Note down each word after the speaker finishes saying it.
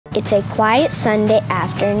It's a quiet Sunday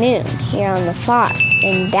afternoon here on the farm,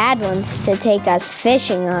 and Dad wants to take us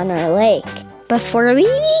fishing on our lake. Before we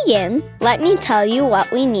begin, let me tell you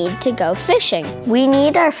what we need to go fishing. We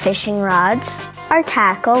need our fishing rods, our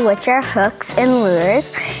tackle, which are hooks and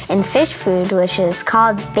lures, and fish food, which is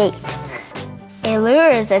called bait. A lure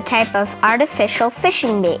is a type of artificial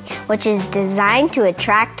fishing bait, which is designed to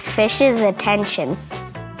attract fish's attention.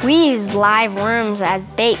 We use live worms as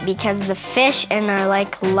bait because the fish in our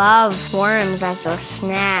lake love worms as a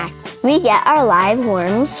snack. We get our live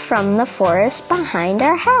worms from the forest behind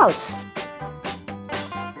our house.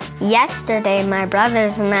 Yesterday, my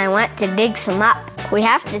brothers and I went to dig some up. We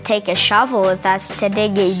have to take a shovel with us to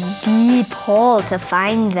dig a deep hole to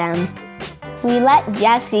find them. We let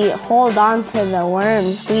Jesse hold on to the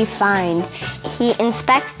worms we find. He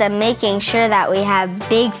inspects them, making sure that we have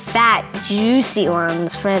big, fat, juicy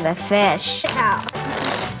ones for the fish. Ow.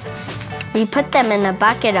 We put them in a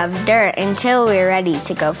bucket of dirt until we're ready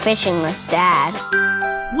to go fishing with Dad.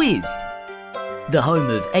 Wizz, the home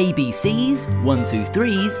of ABCs, 1, 2,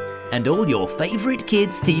 3s, and all your favourite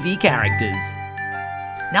kids' TV characters.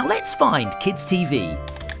 Now let's find kids' TV.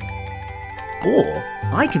 Or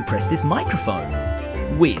I can press this microphone.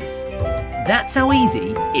 Wizz. That's how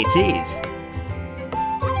easy it is.